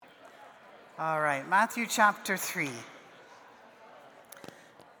All right, Matthew chapter 3.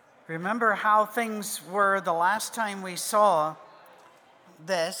 Remember how things were the last time we saw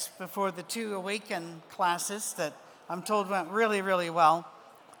this before the two Awaken classes that I'm told went really, really well.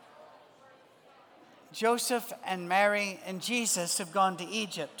 Joseph and Mary and Jesus have gone to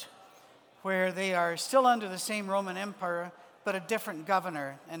Egypt, where they are still under the same Roman Empire, but a different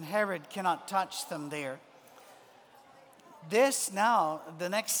governor, and Herod cannot touch them there. The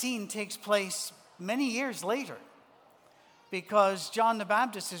next scene takes place many years later, because John the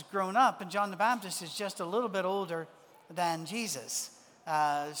Baptist has grown up, and John the Baptist is just a little bit older than Jesus.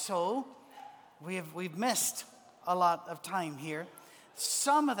 So we've missed a lot of time here.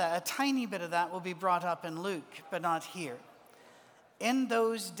 Some of that, a tiny bit of that, will be brought up in Luke, but not here. In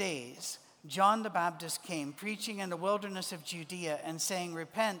those days, John the Baptist came, preaching in the wilderness of Judea and saying,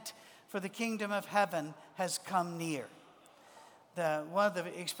 "Repent, for the kingdom of heaven has come near." One of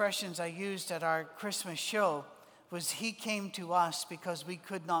the expressions I used at our Christmas show was, "He came to us because we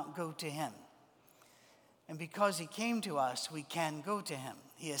could not go to him." And because he came to us, we can go to him.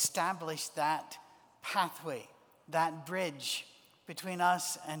 He established that pathway, that bridge between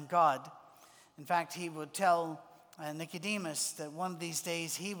us and God. In fact, he would tell Nicodemus that one of these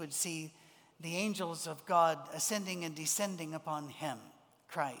days he would see the angels of God ascending and descending upon him,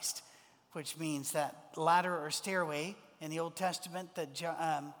 Christ, which means that ladder or stairway in the Old Testament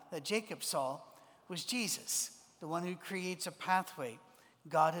that Jacob saw was Jesus, the one who creates a pathway.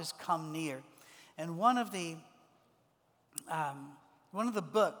 God has come near. And one of the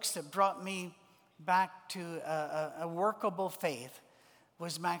books that brought me back to a workable faith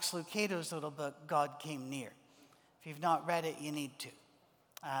was Max Lucado's little book, God Came Near. If you've not read it, you need to.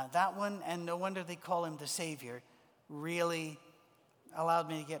 That one, and No Wonder They Call Him the Savior, really allowed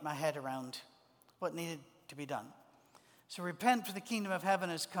me to get my head around what needed to be done. So repent, for the kingdom of heaven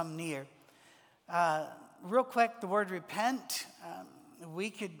has come near. Real quick, the word repent,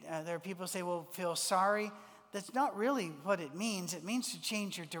 there are people who say, well, feel sorry. That's not really what it means. It means to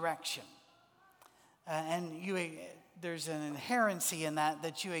change your direction. There's an inherency in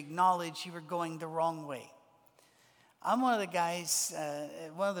that you acknowledge you were going the wrong way. I'm one of the guys,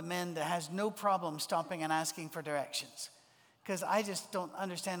 one of the men that has no problem stopping and asking for directions, because I just don't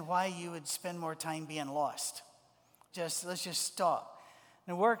understand why you would spend more time being lost. Let's just stop.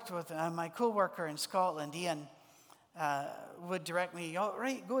 And I worked with my co-worker in Scotland. Ian would direct me, "Oh,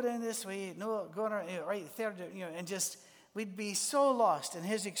 right, go down this way. No, go right there." And just we'd be so lost. And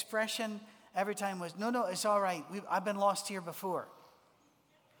his expression every time was, "No, it's all right. I've been lost here before.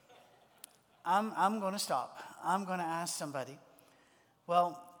 I'm going to stop. I'm going to ask somebody."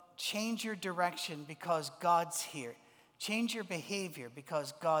 Well, change your direction because God's here. Change your behavior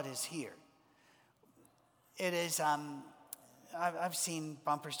because God is here. It is, I've seen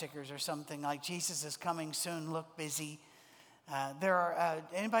bumper stickers or something like, "Jesus is coming soon, look busy."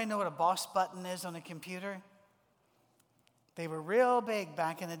 Anybody know what a boss button is on a computer? They were real big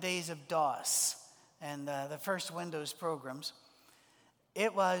back in the days of DOS and the first Windows programs.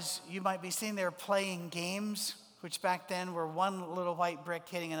 It was, you might be sitting there playing games, which back then were one little white brick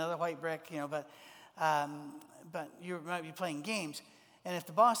hitting another white brick, but you might be playing games. And if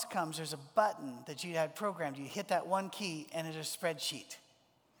the boss comes, there's a button that you had programmed. You hit that one key, and it's a spreadsheet.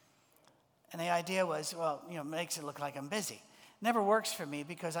 And the idea was, it makes it look like I'm busy. Never works for me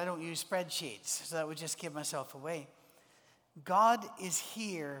because I don't use spreadsheets, so that would just give myself away. God is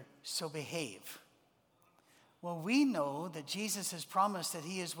here, so behave. Well, we know that Jesus has promised that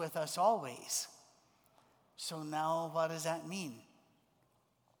he is with us always. So now what does that mean?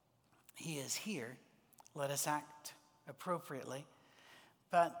 He is here. Let us act appropriately.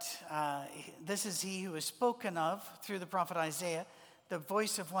 But this is he who is spoken of through the prophet Isaiah, the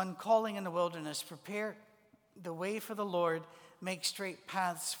voice of one calling in the wilderness, "Prepare the way for the Lord, make straight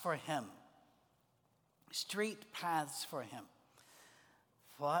paths for him." Straight paths for him.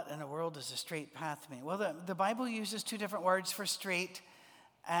 What in the world does a straight path mean? Well, the Bible uses two different words for straight,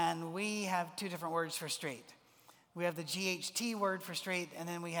 and we have two different words for straight. We have the GHT word for straight, and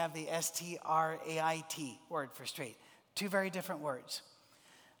then we have the STRAIT word for straight. Two very different words.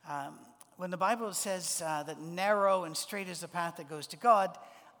 When the Bible says that narrow and straight is the path that goes to God,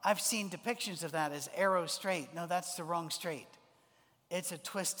 I've seen depictions of that as arrow straight. No, that's the wrong straight. It's a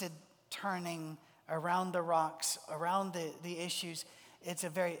twisted turning around the rocks, around the issues.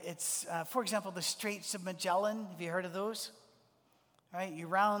 For example, the Straits of Magellan. Have you heard of those? Right, you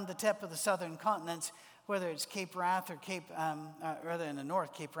round the tip of the southern continents, whether it's Cape Wrath or rather in the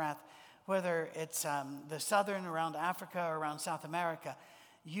north, Cape Wrath, whether it's the southern around Africa or around South America,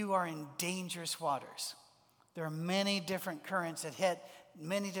 you are in dangerous waters. There are many different currents that hit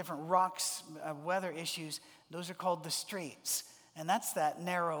many different rocks, weather issues. Those are called the straits. And that's that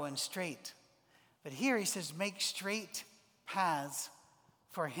narrow and straight. But here he says, make straight paths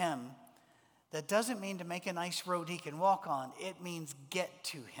for him. That doesn't mean to make a nice road he can walk on. It means get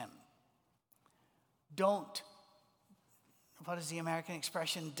to him. Don't, what is the American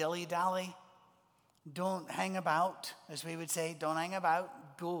expression, dilly-dally? Don't hang about, as we would say. Don't hang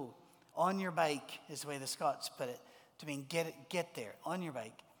about. Go. On your bike is the way the Scots put it. To mean get there, on your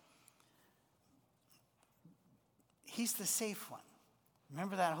bike. He's the safe one.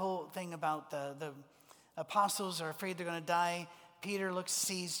 Remember that whole thing about the apostles are afraid they're going to die. Peter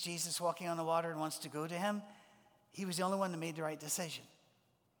sees Jesus walking on the water and wants to go to him. He was the only one that made the right decision.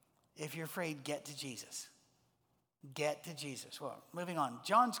 If you're afraid, get to Jesus. Get to Jesus. Well, moving on.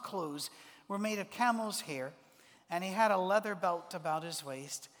 John's clothes were made of camel's hair, and he had a leather belt about his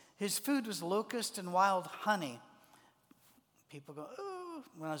waist. His food was locust and wild honey. People go, oh,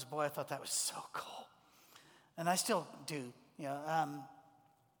 when I was a boy, I thought that was so cool. And I still do.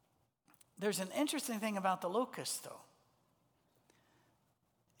 There's an interesting thing about the locusts, though.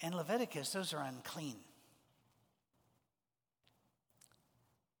 In Leviticus, those are unclean.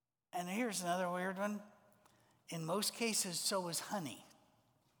 And here's another weird one. In most cases, so is honey.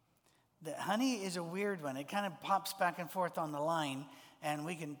 The honey is a weird one. It kind of pops back and forth on the line, and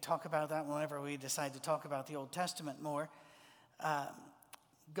we can talk about that whenever we decide to talk about the Old Testament more.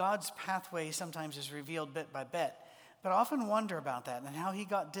 God's pathway sometimes is revealed bit by bit, but I often wonder about that and how he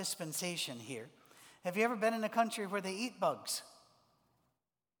got dispensation here. Have you ever been in a country where they eat bugs?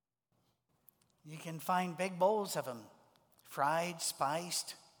 You can find big bowls of them, fried,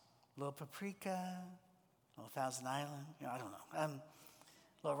 spiced, a little paprika, a little Thousand Island, I don't know, a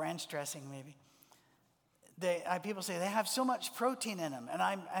little ranch dressing maybe. People say they have so much protein in them,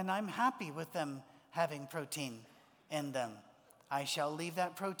 and I'm happy with them having protein in them. I shall leave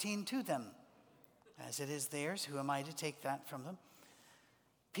that protein to them. As it is theirs, who am I to take that from them?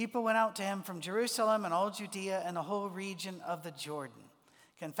 People went out to him from Jerusalem and all Judea and the whole region of the Jordan.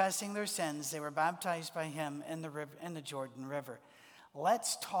 Confessing their sins, they were baptized by him in the Jordan River.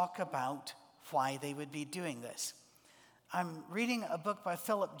 Let's talk about why they would be doing this. I'm reading a book by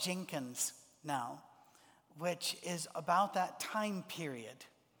Philip Jenkins now, which is about that time period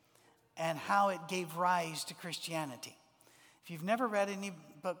and how it gave rise to Christianity. If you've never read any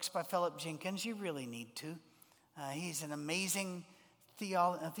books by Philip Jenkins, you really need to. He's an amazing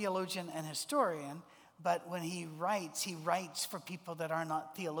theologian and historian, but when he writes for people that are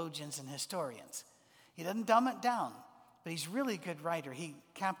not theologians and historians. He doesn't dumb it down, but he's really a good writer. He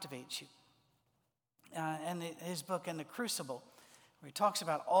captivates you. And his book, In the Crucible, where he talks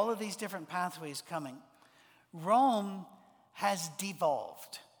about all of these different pathways coming. Rome has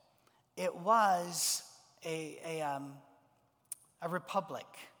devolved. It was a republic,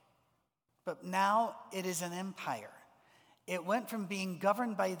 but now it is an empire. It went from being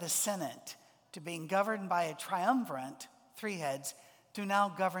governed by the Senate to being governed by a triumvirate, 3 heads, to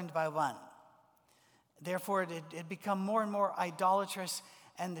now governed by one. Therefore, it had become more and more idolatrous,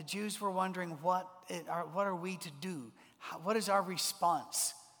 and the Jews were wondering, what are we to do? What is our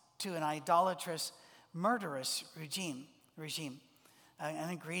response to an idolatrous, murderous regime,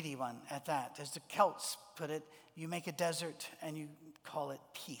 and a greedy one at that? As the Celts put it, you make a desert and you call it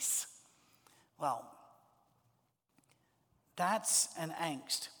peace. Well, that's an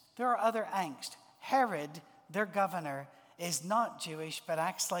angst. There are other angst. Herod, their governor, is not Jewish, but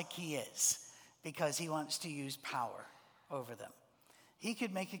acts like he is because he wants to use power over them. He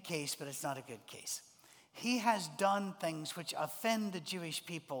could make a case, but it's not a good case. He has done things which offend the Jewish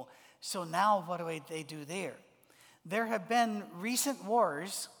people, so now what do they do there? There have been recent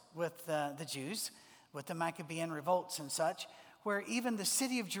wars with the Jews, with the Maccabean revolts and such, where even the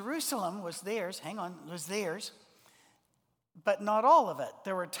city of Jerusalem was theirs, but not all of it.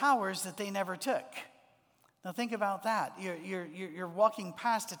 There were towers that they never took. Now think about that. You're walking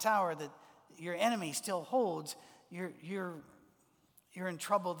past a tower that your enemy still holds. You're in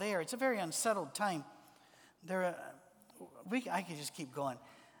trouble there. It's a very unsettled time. I could just keep going.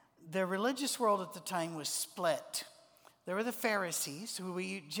 The religious world at the time was split. There were the Pharisees, who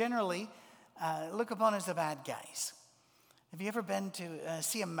we generally look upon as the bad guys. Have you ever been to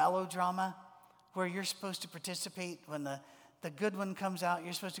see a melodrama where you're supposed to participate when the good one comes out?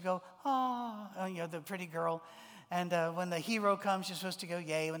 You're supposed to go, oh, the pretty girl. And when the hero comes, you're supposed to go,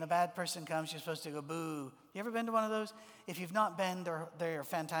 yay. When the bad person comes, you're supposed to go, boo. You ever been to one of those? If you've not been, they're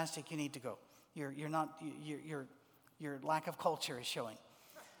fantastic. You need to go. Your lack of culture is showing.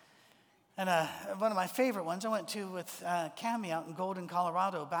 And one of my favorite ones I went to with Cammie out in Golden,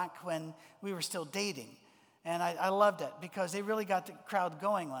 Colorado, back when we were still dating. And I loved it because they really got the crowd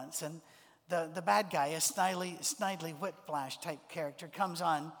going once. And the bad guy, a snidely Whiplash type character, comes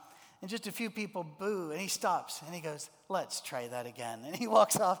on, and just a few people boo, and he stops, and he goes, let's try that again. And he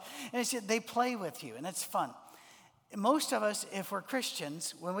walks off, and they play with you, and it's fun. Most of us, if we're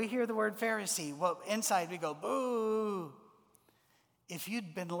Christians, when we hear the word Pharisee, well, inside we go, boo. If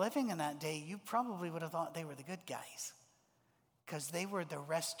you'd been living in that day, you probably would have thought they were the good guys, because they were the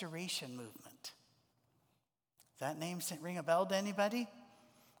Restoration Movement. Does that name ring a bell to anybody?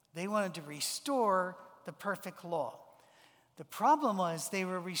 They wanted to restore the perfect law. The problem was they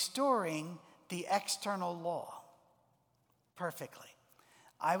were restoring the external law perfectly.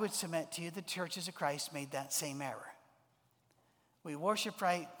 I would submit to you the churches of Christ made that same error. We worship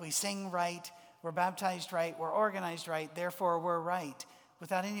right, we sing right, we're baptized right, we're organized right, therefore we're right,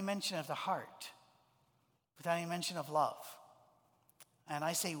 without any mention of the heart, without any mention of love. And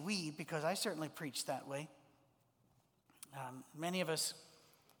I say we because I certainly preach that way. Many of us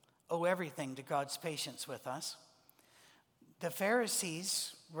owe everything to God's patience with us. The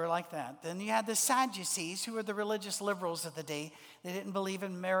Pharisees were like that. Then you had the Sadducees, who were the religious liberals of the day. They didn't believe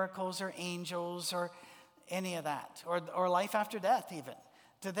in miracles or angels or any of that, or life after death even.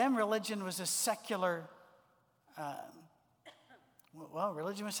 To them, religion was a secular,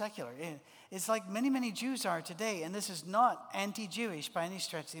 religion was secular. It's like many Jews are today, and this is not anti-Jewish by any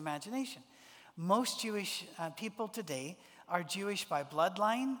stretch of the imagination. Most Jewish people today are Jewish by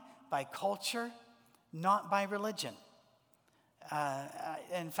bloodline, by culture, not by religion.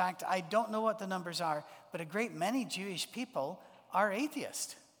 In fact, I don't know what the numbers are, but a great many Jewish people are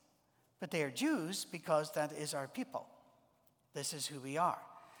atheist. But they are Jews because that is our people. This is who we are.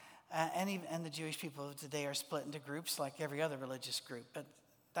 And the Jewish people of today are split into groups like every other religious group. But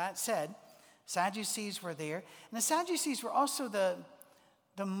that said, Sadducees were there. And the Sadducees were also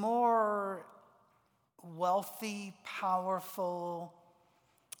the more wealthy, powerful,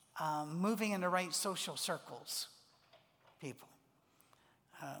 moving in the right social circles people.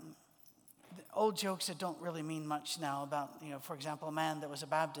 Old jokes that don't really mean much now about, for example, a man that was a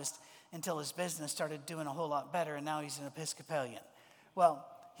Baptist until his business started doing a whole lot better, and now he's an Episcopalian. Well,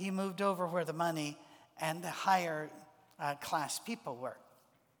 he moved over where the money and the higher class people were.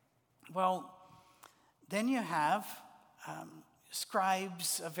 Well, then you have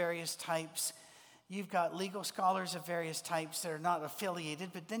scribes of various types. You've got legal scholars of various types that are not affiliated,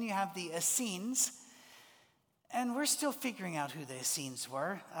 but then you have the Essenes. And we're still figuring out who the Essenes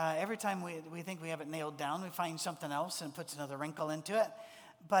were. Every time we think we have it nailed down, we find something else and puts another wrinkle into it.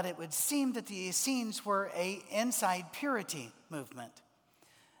 But it would seem that the Essenes were an inside purity movement.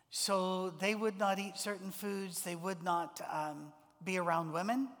 So they would not eat certain foods. They would not be around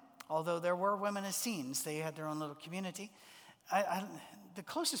women, although there were women Essenes. They had their own little community. The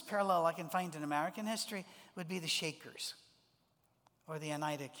closest parallel I can find in American history would be the Shakers or the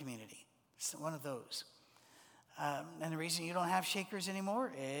Oneida community. It's one of those. And the reason you don't have Shakers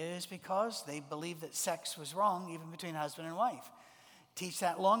anymore is because they believe that sex was wrong, even between husband and wife. Teach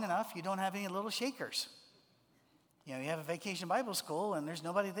that long enough, you don't have any little Shakers. You have a vacation Bible school and there's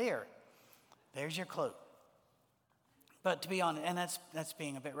nobody there. There's your clue. But to be honest, and that's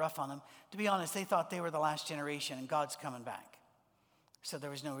being a bit rough on them, to be honest, they thought they were the last generation and God's coming back. So there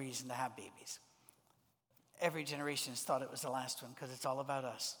was no reason to have babies. Every generation has thought it was the last one because it's all about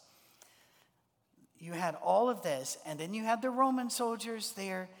us. You had all of this, and then you had the Roman soldiers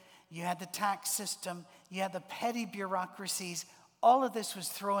there, you had the tax system, you had the petty bureaucracies. All of this was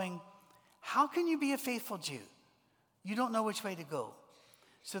throwing, how can you be a faithful Jew? You don't know which way to go.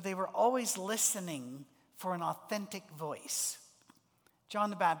 So they were always listening for an authentic voice. John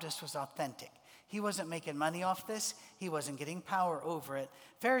the Baptist was authentic. He wasn't making money off this. He wasn't getting power over it.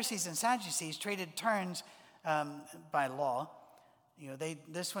 Pharisees and Sadducees traded turns by law.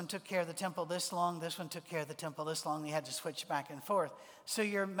 This one took care of the temple this long, this one took care of the temple this long. They had to switch back and forth. So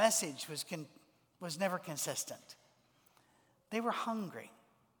your message was never consistent. They were hungry.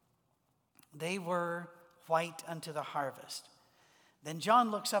 They were white unto the harvest. Then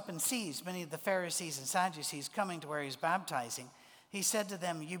John looks up and sees many of the Pharisees and Sadducees coming to where he's baptizing. He said to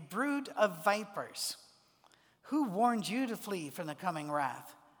them, "You brood of vipers, who warned you to flee from the coming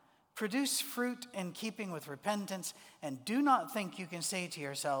wrath? Produce fruit in keeping with repentance, and do not think you can say to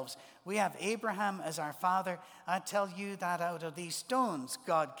yourselves, 'We have Abraham as our father.' I tell you that out of these stones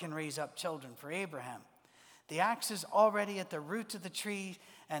God can raise up children for Abraham. The axe is already at the root of the tree,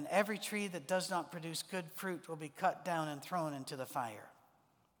 and every tree that does not produce good fruit will be cut down and thrown into the fire."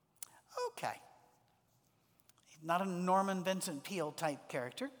 Okay. Not a Norman Vincent Peale type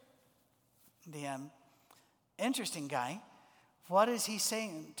character. The interesting guy. What is he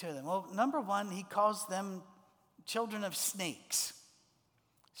saying to them? Well, number one, he calls them children of snakes.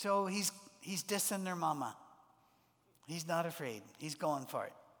 So he's dissing their mama. He's not afraid. He's going for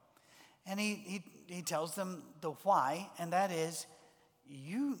it. And he tells them the why, and that is,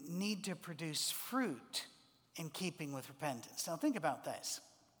 you need to produce fruit in keeping with repentance. Now think about this.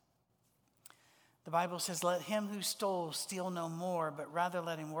 The Bible says, let him who stole steal no more, but rather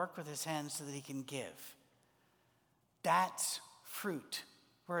let him work with his hands so that he can give. That's fruit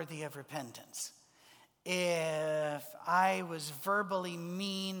worthy of repentance. If I was verbally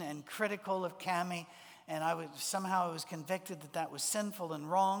mean and critical of Cammie, and I was convicted that that was sinful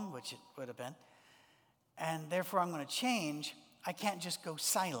and wrong, which it would have been, and therefore I'm going to change, I can't just go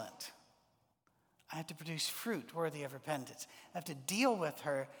silent. I have to produce fruit worthy of repentance. I have to deal with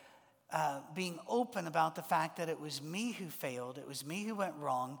her being open about the fact that it was me who failed, it was me who went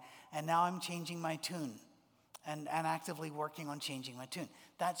wrong, and now I'm changing my tune and actively working on changing my tune.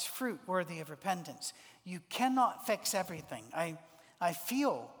 That's fruit worthy of repentance. You cannot fix everything. I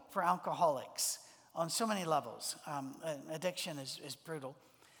feel for alcoholics on so many levels. Addiction is brutal.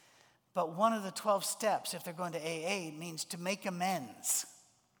 But one of the 12 steps, if they're going to AA, means to make amends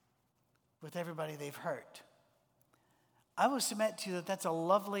with everybody they've hurt. I will submit to you that that's a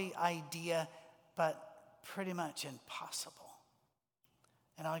lovely idea, but pretty much impossible.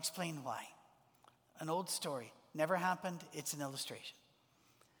 And I'll explain why. An old story, never happened, it's an illustration,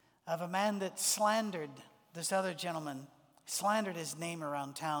 of a man that slandered this other gentleman, slandered his name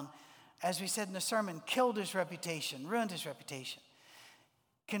around town, as we said in the sermon, killed his reputation, ruined his reputation.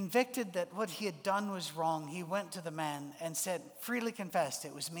 Convicted that what he had done was wrong, he went to the man and said, freely confessed,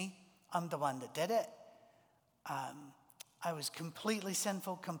 it was me, I'm the one that did it. I was completely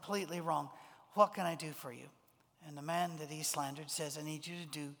sinful, completely wrong. What can I do for you? And the man that he slandered says, I need you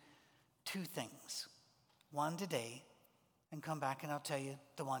to do two things. One today, and come back and I'll tell you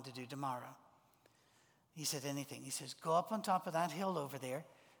the one to do tomorrow. He said, anything. He says, go up on top of that hill over there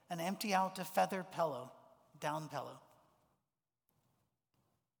and empty out a feather pillow, down pillow.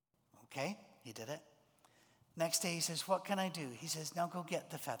 Okay, he did it. Next day he says, what can I do? He says, now go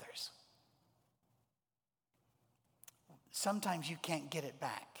get the feathers. Sometimes you can't get it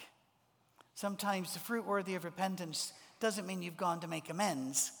back. Sometimes the fruit worthy of repentance doesn't mean you've gone to make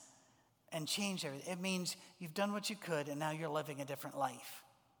amends and change everything. It means you've done what you could and now you're living a different life.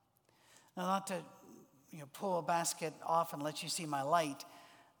 Now, not to pull a basket off and let you see my light,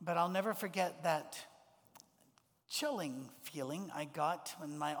 but I'll never forget that chilling feeling I got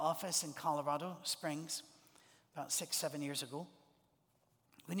in my office in Colorado Springs about 6-7 years ago,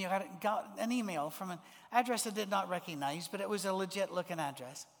 when you got an email from an address I did not recognize, but it was a legit looking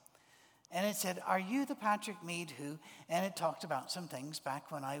address. And it said, are you the Patrick Mead who? And it talked about some things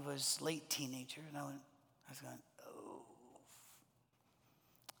back when I was late teenager. And I was going,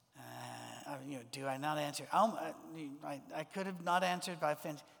 do I not answer? I could have not answered, but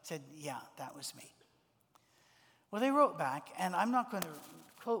I said, yeah, that was me. Well, they wrote back, and I'm not going to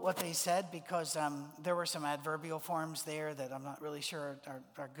quote what they said because there were some adverbial forms there that I'm not really sure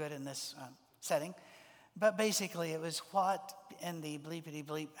are good in this setting. But basically, it was what in the bleepity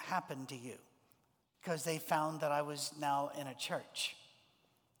bleep happened to you, because they found that I was now in a church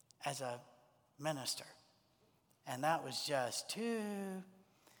as a minister. And that was just too...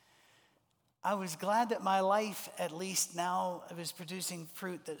 I was glad that my life, at least now, was producing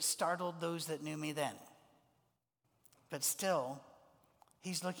fruit that startled those that knew me then. But still,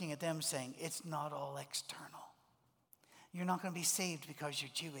 he's looking at them saying, it's not all external. You're not going to be saved because you're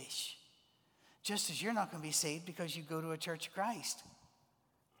Jewish. Just as you're not going to be saved because you go to a Church of Christ.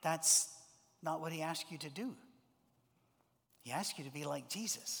 That's not what he asked you to do. He asked you to be like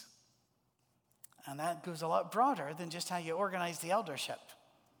Jesus. And that goes a lot broader than just how you organize the eldership.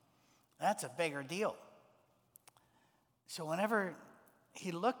 That's a bigger deal. So whenever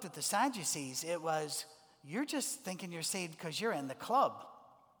he looked at the Sadducees, it was, you're just thinking you're saved because you're in the club.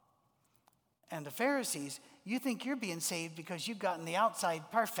 And the Pharisees, you think you're being saved because you've gotten the outside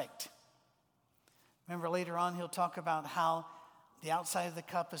perfect. Remember later on he'll talk about how the outside of the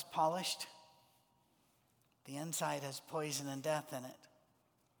cup is polished. The inside has poison and death in it.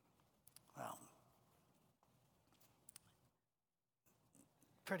 Well,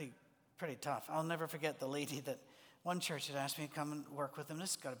 pretty tough. I'll never forget the lady that one church had asked me to come and work with them.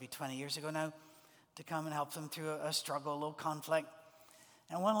 This has got to be 20 years ago now, to come and help them through a struggle, a little conflict.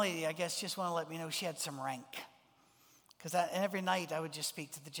 And one lady, I guess, just wanted to let me know she had some rank. Because every night I would just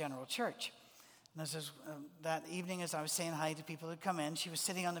speak to the general church. And this is, that evening as I was saying hi to people who come in, she was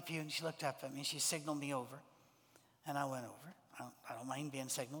sitting on the pew and she looked up at me and she signaled me over. And I went over. I don't mind being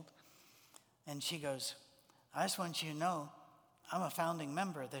signaled. And she goes, I just want you to know I'm a founding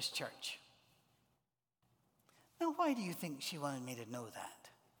member of this church. Now, why do you think she wanted me to know that?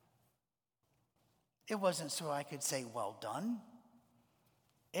 It wasn't so I could say, well done.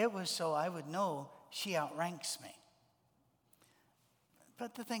 It was so I would know she outranks me.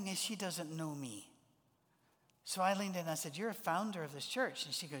 But the thing is, she doesn't know me. So I leaned in and I said, you're a founder of this church.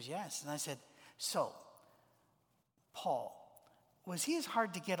 And she goes, yes. And I said, so, Paul, was he as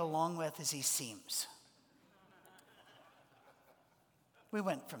hard to get along with as he seems? We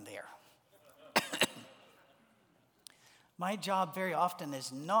went from there. My job very often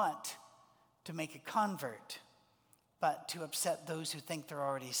is not to make a convert, but to upset those who think they're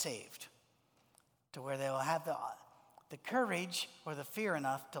already saved, to where they will have the courage or the fear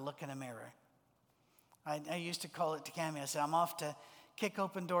enough to look in a mirror. I used to call it to Cammie. I said, I'm off to kick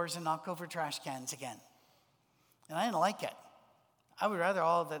open doors and knock over trash cans again. And I didn't like it. I would rather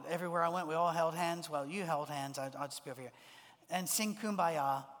that everywhere I went, we all held hands. Well, you held hands. I'll just be over here. And sing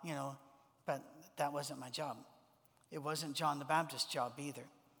Kumbaya, but that wasn't my job. It wasn't John the Baptist's job either.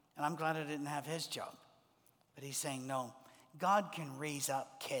 And I'm glad I didn't have his job. But he's saying, no, God can raise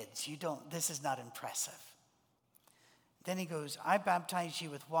up kids. This is not impressive. Then he goes, I baptize you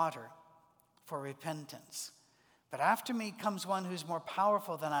with water for repentance. But after me comes one who's more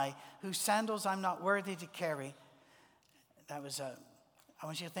powerful than I, whose sandals I'm not worthy to carry. I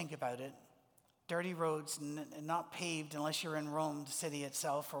want you to think about it. Dirty roads, not paved unless you're in Rome, the city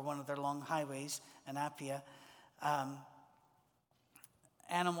itself, or one of their long highways, in Appia.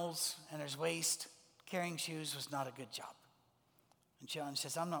 Animals, and there's waste. Carrying shoes was not a good job. And John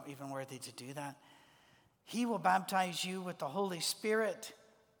says, I'm not even worthy to do that. He will baptize you with the Holy Spirit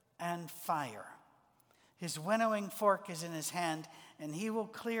and fire. His winnowing fork is in his hand, and he will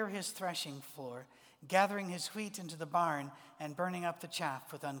clear his threshing floor, gathering his wheat into the barn and burning up the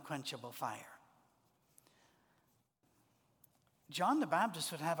chaff with unquenchable fire. John the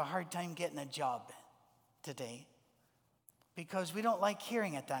Baptist would have a hard time getting a job today because we don't like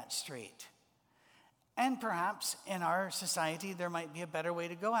hearing it that straight. And perhaps in our society there might be a better way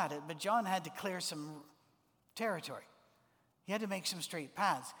to go at it, but John had to clear some territory. He had to make some straight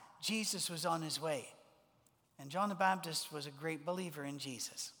paths. Jesus was on his way. And John the Baptist was a great believer in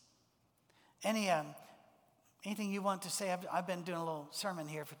Jesus. Anything you want to say? I've been doing a little sermon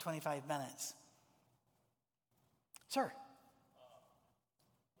here for 25 minutes. Sir. When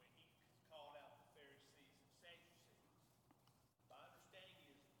he called out the Pharisees and Sadducees, my understanding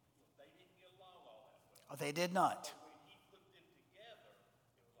is they didn't get along all that well. Oh, they did not. But when he put them together,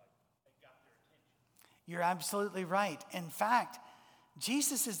 it was like it got their attention. You're absolutely right. In fact,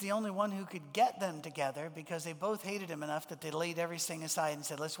 Jesus is the only one who could get them together because they both hated him enough that they laid everything aside and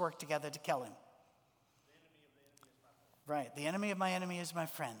said, let's work together to kill him. Right. The enemy of my enemy is my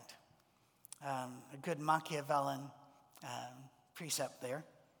friend. A good Machiavellian precept there.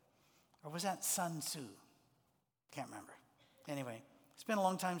 Or was that Sun Tzu? Can't remember. Anyway, it's been a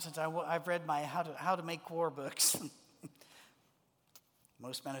long time since I've read my How to Make War books.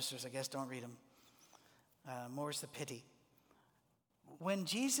 Most ministers, I guess, don't read them. More's the pity. When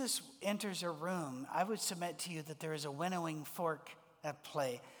Jesus enters a room, I would submit to you that there is a winnowing fork at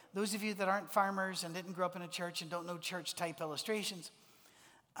play. Those of you that aren't farmers and didn't grow up in a church and don't know church-type illustrations,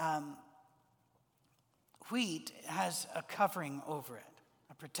 wheat has a covering over it,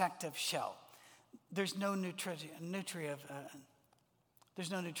 a protective shell. There's no nutrition,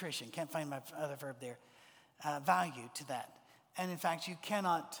 can't find my other verb there, value to that. And in fact, you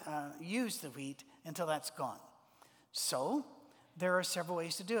cannot use the wheat until that's gone. So there are several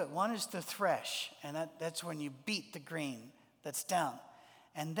ways to do it. One is to thresh, and that's when you beat the grain that's down.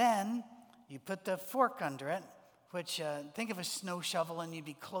 And then you put the fork under it, which think of a snow shovel, and you'd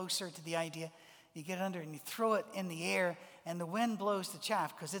be closer to the idea. You get under and you throw it in the air, and the wind blows the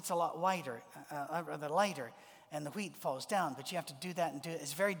chaff because it's a lot lighter, and the wheat falls down. But you have to do that and do it.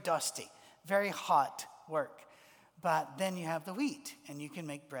 It's very dusty, very hot work. But then you have the wheat, and you can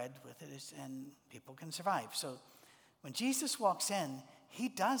make bread with it, and people can survive. So when Jesus walks in, he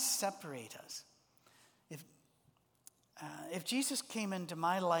does separate us. If Jesus came into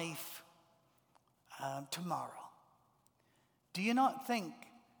my life tomorrow, do you not think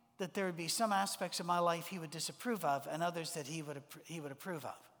that there would be some aspects of my life he would disapprove of and others that he would approve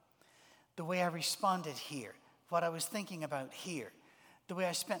of? The way I responded here, what I was thinking about here, the way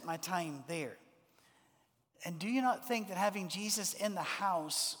I spent my time there. And do you not think that having Jesus in the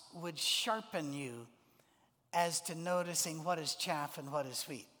house would sharpen you as to noticing what is chaff and what is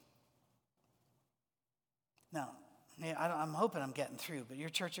wheat? Now, I'm hoping I'm getting through, but you're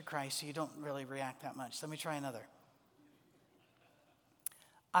Church of Christ, so you don't really react that much. Let me try another.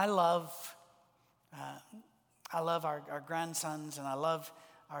 I love our grandsons, and I love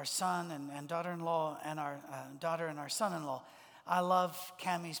our son and daughter-in-law and our daughter and our son-in-law. I love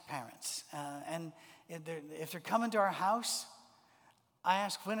Cammie's parents. And if they're coming to our house, I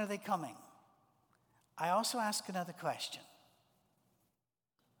ask, when are they coming? I also ask another question.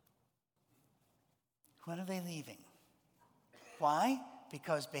 When are they leaving? Why?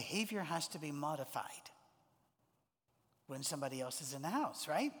 Because behavior has to be modified when somebody else is in the house,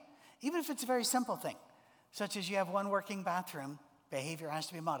 right? Even if it's a very simple thing, such as you have one working bathroom, behavior has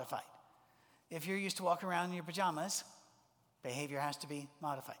to be modified. If you're used to walking around in your pajamas, behavior has to be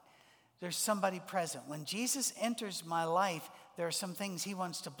modified. There's somebody present. When Jesus enters my life, there are some things he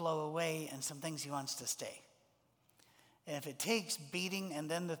wants to blow away and some things he wants to stay. And if it takes beating and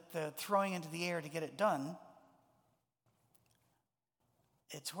then the throwing into the air to get it done,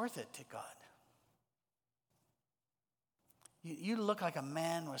 it's worth it to God. You look like a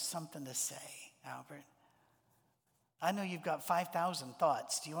man with something to say, Albert. I know you've got 5,000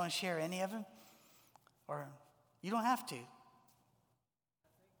 thoughts. Do you want to share any of them? Or you don't have to.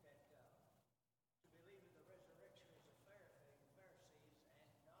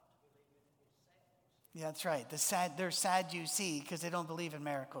 Yeah, that's right. They're sad you see because they don't believe in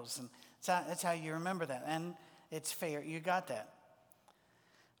miracles. And that's how you remember that. And it's fair. You got that.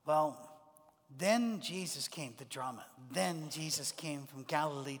 Well, then Jesus came, the drama. Then Jesus came from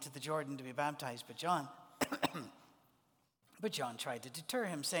Galilee to the Jordan to be baptized by John. But John tried to deter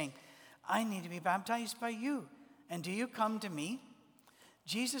him, saying, I need to be baptized by you, and do you come to me?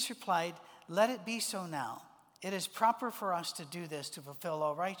 Jesus replied, let it be so now. It is proper for us to do this to fulfill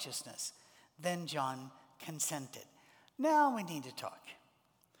all righteousness. Then John consented. Now we need to talk.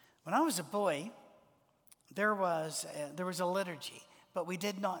 When I was a boy, there was a liturgy, but we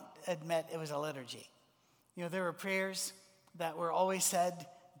did not admit it was a liturgy. You know, there were prayers that were always said,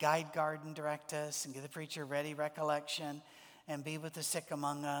 guide, guard, and direct us, and give the preacher ready recollection, and be with the sick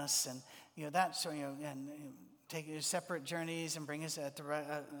among us, and that sort and take separate journeys and bring us at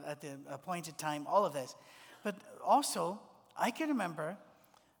the appointed time. All of this, but also I can remember.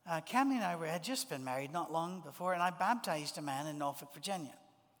 Cammie and I had just been married not long before, and I baptized a man in Norfolk, Virginia.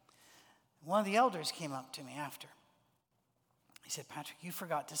 One of the elders came up to me after. He said, Patrick, you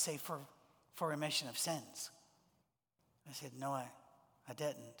forgot to say for remission of sins. I said, no, I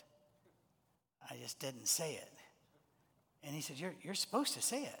didn't. I just didn't say it. And he said, you're supposed to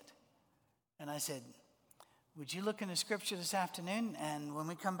say it. And I said, would you look in the scripture this afternoon? And when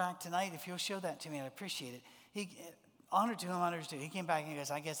we come back tonight, if you'll show that to me, I'd appreciate it. Honor to whom honor is due. He came back and he goes,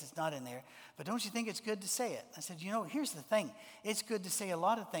 I guess it's not in there. But don't you think it's good to say it? I said, here's the thing. It's good to say a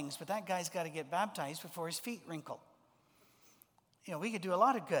lot of things, but that guy's got to get baptized before his feet wrinkle. We could do a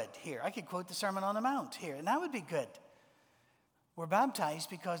lot of good here. I could quote the Sermon on the Mount here, and that would be good. We're baptized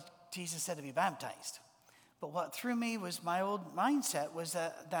because Jesus said to be baptized. But what threw me was my old mindset was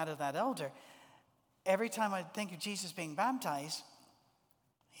that of that elder. Every time I think of Jesus being baptized,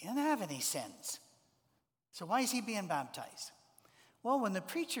 he didn't have any sins. So why is he being baptized? Well, when the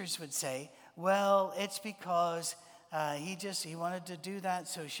preachers would say, well, it's because he wanted to do that,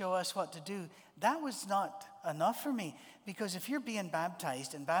 so show us what to do. That was not enough for me, because if you're being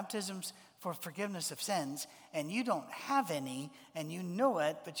baptized in baptisms for forgiveness of sins, and you don't have any, and you know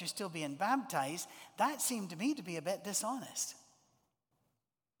it, but you're still being baptized, that seemed to me to be a bit dishonest.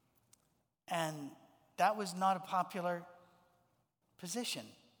 And that was not a popular position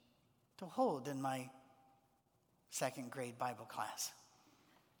to hold in my second grade Bible class,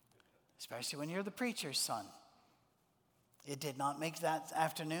 especially when you're the preacher's son. It did not make that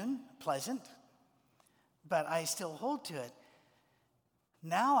afternoon pleasant, but I still hold to it.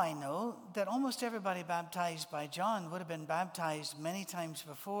 Now I know that almost everybody baptized by John would have been baptized many times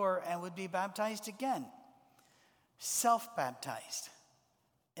before and would be baptized again. Self-baptized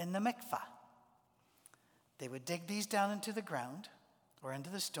in the mikvah. They would dig these down into the ground or into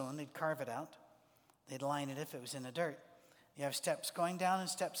the stone. They'd carve it out. They'd line it if it was in the dirt. You have steps going down and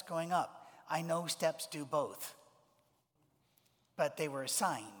steps going up. I know steps do both, but they were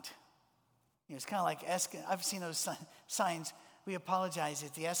assigned. It's kind of like, I've seen those signs, we apologize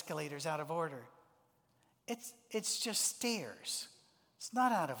if the escalator's out of order. It's just stairs. It's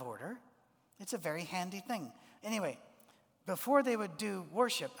not out of order. It's a very handy thing. Anyway, before they would do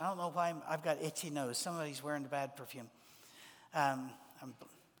worship, I don't know why I've got itchy nose. Somebody's wearing the bad perfume.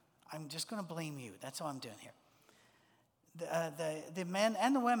 I'm just going to blame you. That's all I'm doing here. The men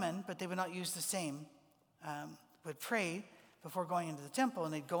and the women, but they would not use the same, would pray before going into the temple,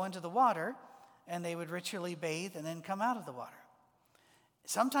 and they'd go into the water, and they would ritually bathe and then come out of the water.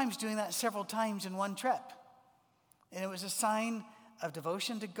 Sometimes doing that several times in one trip. And it was a sign of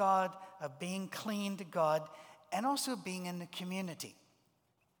devotion to God, of being clean to God, and also being in the community.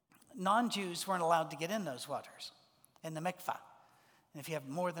 non-Jews weren't allowed to get in those waters, in the mikvah. And if you have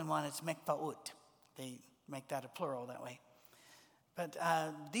more than one, it's mikvaot. They make that a plural that way. But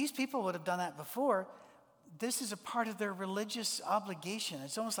these people would have done that before. This is a part of their religious obligation.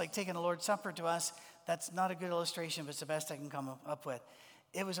 It's almost like taking the Lord's Supper to us. That's not a good illustration, but it's the best I can come up with.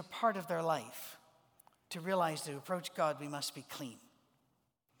 It was a part of their life to realize to approach God, we must be clean.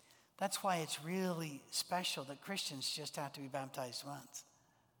 That's why it's really special that Christians just have to be baptized once.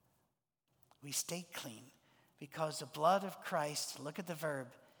 We stay clean because the blood of Christ, look at the verb,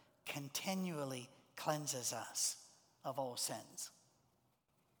 continually cleanses us of all sins.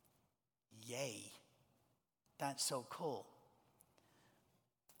 Yay. That's so cool.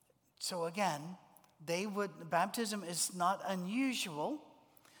 So again, baptism is not unusual.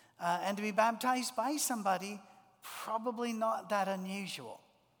 And to be baptized by somebody, probably not that unusual.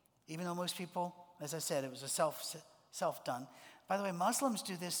 Even though most people, as I said, it was a self-done. By the way, Muslims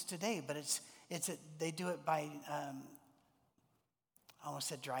do this today, but they do it by, I almost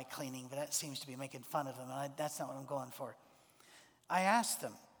said dry cleaning, but that seems to be making fun of them, and that's not what I'm going for. I asked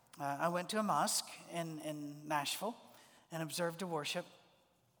them. I went to a mosque in Nashville and observed a worship,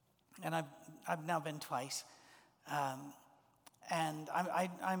 and I've now been twice. And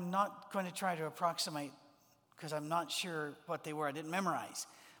I'm not going to try to approximate because I'm not sure what they were. I didn't memorize.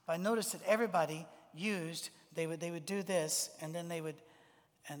 But I noticed that everybody they would do this, and then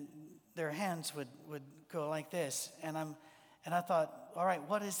and their hands would go like this. And I thought, all right,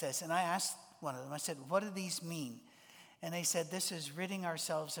 what is this? And I asked one of them, I said, what do these mean? And they said, this is ridding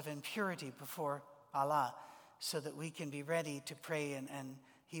ourselves of impurity before Allah so that we can be ready to pray and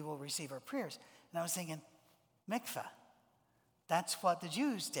He will receive our prayers. And I was thinking, mikveh. That's what the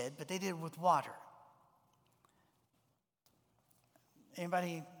Jews did, but they did it with water.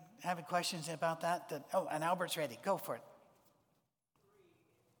 Anybody have any questions about that? Oh, and Albert's ready. Go for it.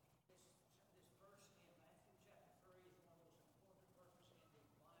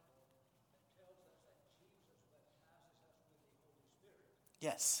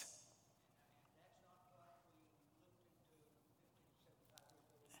 Yes.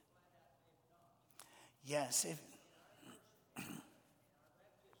 Yes.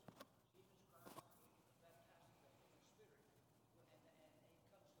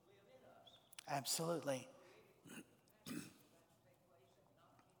 Absolutely.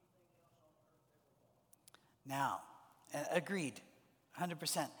 Now, agreed,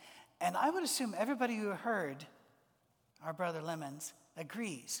 100%. And I would assume everybody who heard our brother Lemons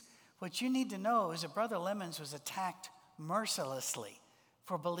agrees. What you need to know is that Brother Lemons was attacked mercilessly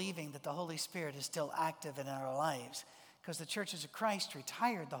for believing that the Holy Spirit is still active in our lives, because the churches of Christ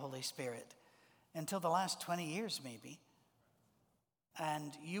retired the Holy Spirit until the last 20 years maybe.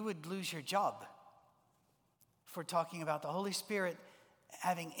 And you would lose your job for talking about the Holy Spirit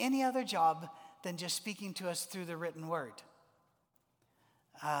having any other job than just speaking to us through the written word.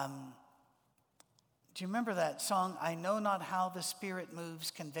 Do you remember that song, I Know Not How the Spirit Moves,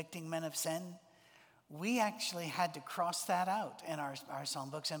 Convicting Men of Sin? We actually had to cross that out in our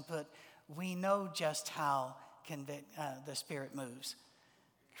songbooks and put, we know just how the Spirit moves.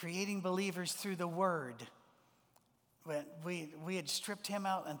 Creating believers through the word. We had stripped him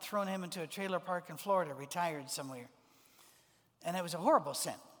out and thrown him into a trailer park in Florida, retired somewhere. And it was a horrible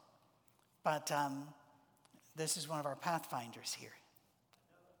sin. But this is one of our pathfinders here.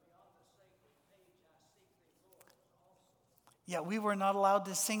 Yeah, we were not allowed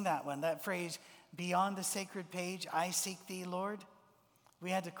to sing that one. That phrase, beyond the sacred page, I seek thee, Lord. We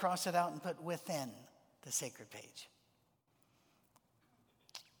had to cross it out and put within the sacred page.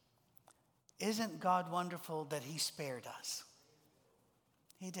 Isn't God wonderful that He spared us?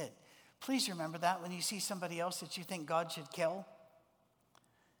 He did. Please remember that when you see somebody else that you think God should kill.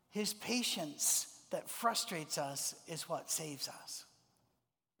 His patience that frustrates us is what saves us.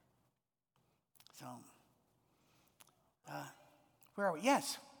 So, where are we?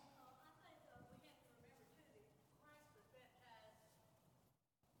 Yes.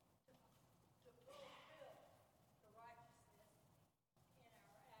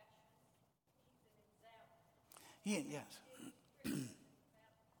 Yes.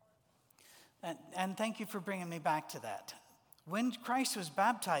 And thank you for bringing me back to that. When Christ was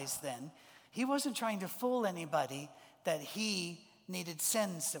baptized then, He wasn't trying to fool anybody that He needed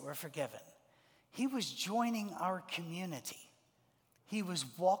sins that were forgiven. He was joining our community. He was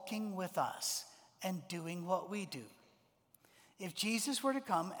walking with us and doing what we do. If Jesus were to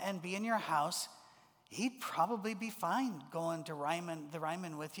come and be in your house, He'd probably be fine going to the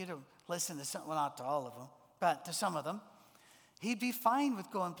Ryman with you to listen to some, well, not to all of them, but to some of them. He'd be fine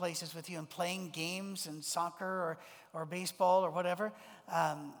with going places with you and playing games and soccer or baseball or whatever.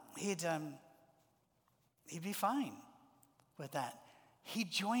 He'd be fine with that. He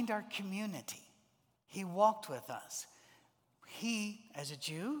joined our community. He walked with us. He, as a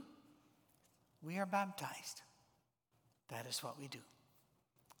Jew, we are baptized. That is what we do.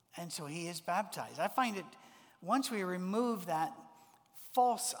 And so he is baptized. I find it, once we remove that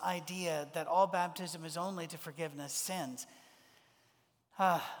false idea that all baptism is only to forgiveness of sins,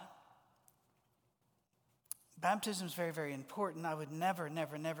 baptism is very, very important. I would never,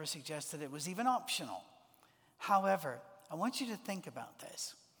 never, never suggest that it was even optional. However, I want you to think about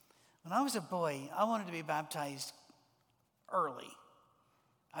this. When I was a boy, I wanted to be baptized early.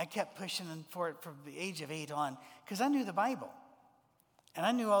 I kept pushing for it from the age of 8 on because I knew the Bible. And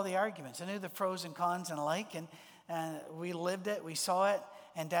I knew all the arguments. I knew the pros and cons and alike. And we lived it. We saw it.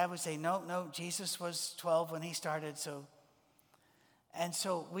 And Dad would say, no, Jesus was 12 when he started. And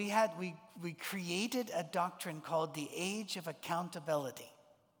so we created a doctrine called the age of accountability.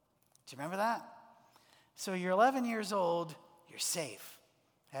 Do you remember that? So you're 11 years old. You're safe.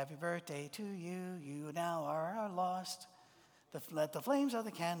 Happy birthday to you. You now are lost. Let the flames of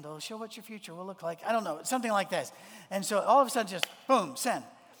the candle show what your future will look like. I don't know, something like this. And so all of a sudden, just boom, sin.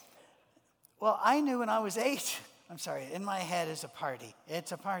 Well, I knew when I was 8, I'm sorry, in my head is a party.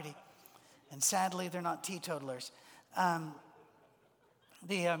 It's a party. And sadly, they're not teetotalers.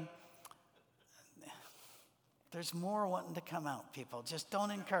 There's more wanting to come out, people. Just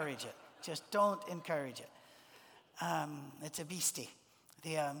don't encourage it. Just don't encourage it. It's a beastie.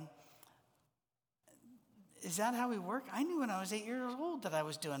 Is that how we work? I knew when I was 8 years old that I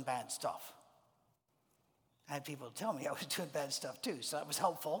was doing bad stuff. I had people tell me I was doing bad stuff too, so that was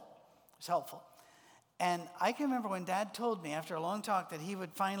helpful. It was helpful. And I can remember when Dad told me after a long talk that he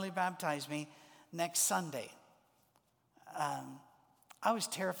would finally baptize me next Sunday. I was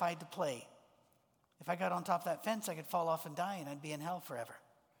terrified to play. If I got on top of that fence, I could fall off and die, and I'd be in hell forever.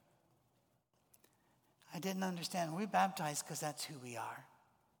 I didn't understand. We baptize because that's who we are.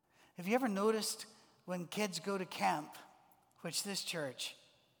 Have you ever noticed when kids go to camp, which this church,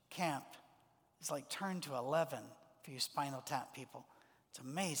 camp, is like turned to 11 for you Spinal Tap people? It's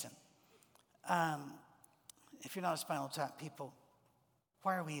amazing. If you're not a Spinal Tap people,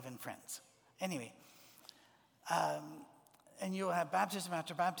 why are we even friends? Anyway, and you'll have baptism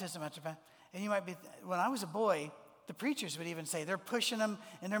after baptism after baptism. And you might be, when I was a boy, the preachers would even say, they're pushing them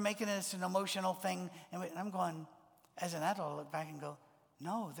and they're making this an emotional thing. And I'm going, as an adult, I look back and go,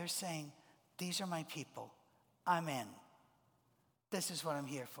 no, they're saying, these are my people. I'm in. This is what I'm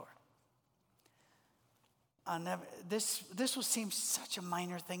here for. This will seem such a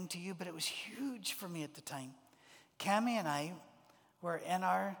minor thing to you, but it was huge for me at the time. Cammie and I were in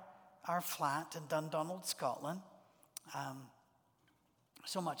our flat in Dundonald, Scotland.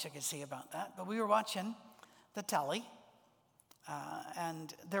 So much I could say about that. But we were watching the telly,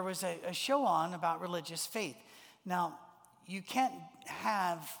 and there was a show on about religious faith. Now, you can't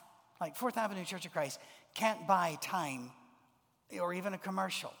have, like Fourth Avenue Church of Christ, can't buy time or even a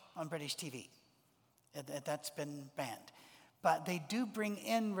commercial on British TV. That's been banned. But they do bring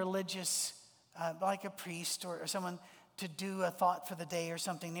in religious, like a priest or someone, to do a thought for the day or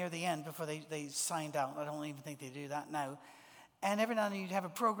something near the end before they signed out. I don't even think they do that now. And every now and then you'd have a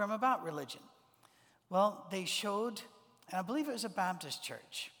program about religion. Well, they showed, and I believe it was a Baptist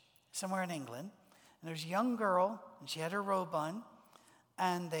church somewhere in England, and there was a young girl, and she had her robe on,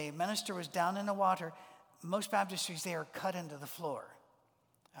 and the minister was down in the water. Most baptistries, they are cut into the floor.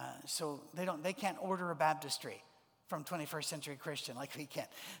 So they can't order a baptistry from 21st century Christian like we can.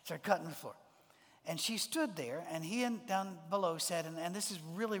 So they're cut in the floor. And she stood there, and he down below said, and this is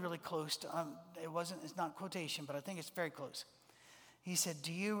really, really close to, it's not quotation, but I think it's very close. He said,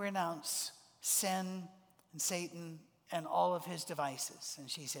 do you renounce sin and Satan and all of his devices? And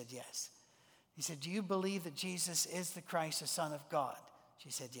she said, yes. He said, do you believe that Jesus is the Christ, the Son of God? She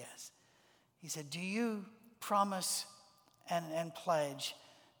said, yes. He said, do you promise and pledge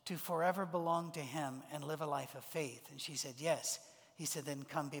to forever belong to him and live a life of faith? And she said, yes. He said, then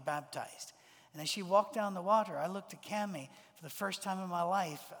come be baptized. And as she walked down the water, I looked at Cammie. For the first time in my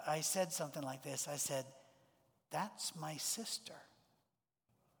life, I said something like this. I said, that's my sister.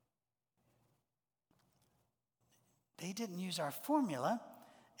 They didn't use our formula,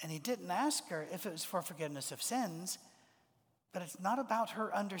 and he didn't ask her if it was for forgiveness of sins, but it's not about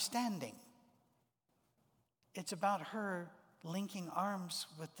her understanding. It's about her linking arms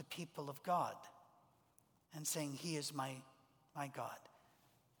with the people of God and saying, he is my God.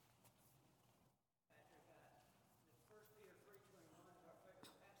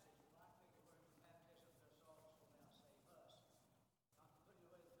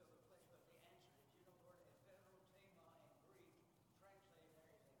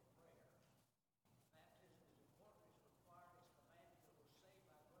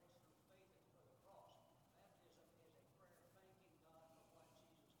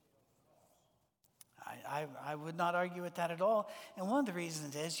 I would not argue with that at all. And one of the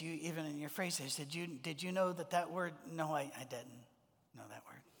reasons is, you even in your phrase, I said, did you know that word? No, I didn't know that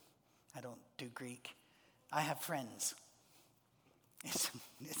word. I don't do Greek. I have friends. It's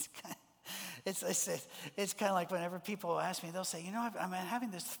kind of like whenever people ask me, they'll say, I'm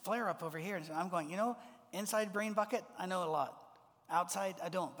having this flare up over here. And I'm going, inside brain bucket, I know a lot. Outside, I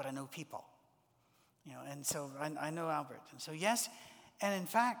don't, but I know people. And so I know Albert. And so yes, and in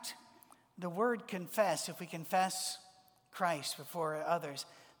fact, the word confess, if we confess Christ before others,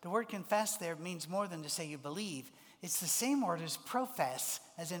 the word confess there means more than to say you believe. It's the same word as profess,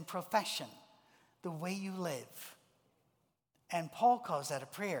 as in profession, the way you live. And Paul calls that a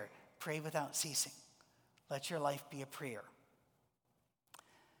prayer. Pray without ceasing. Let your life be a prayer.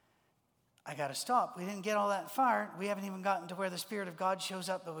 I got to stop. We didn't get all that far. We haven't even gotten to where the Spirit of God shows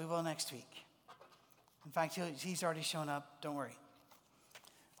up, but we will next week. In fact, he's already shown up. Don't worry.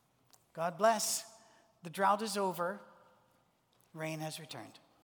 God bless. The drought is over. Rain has returned.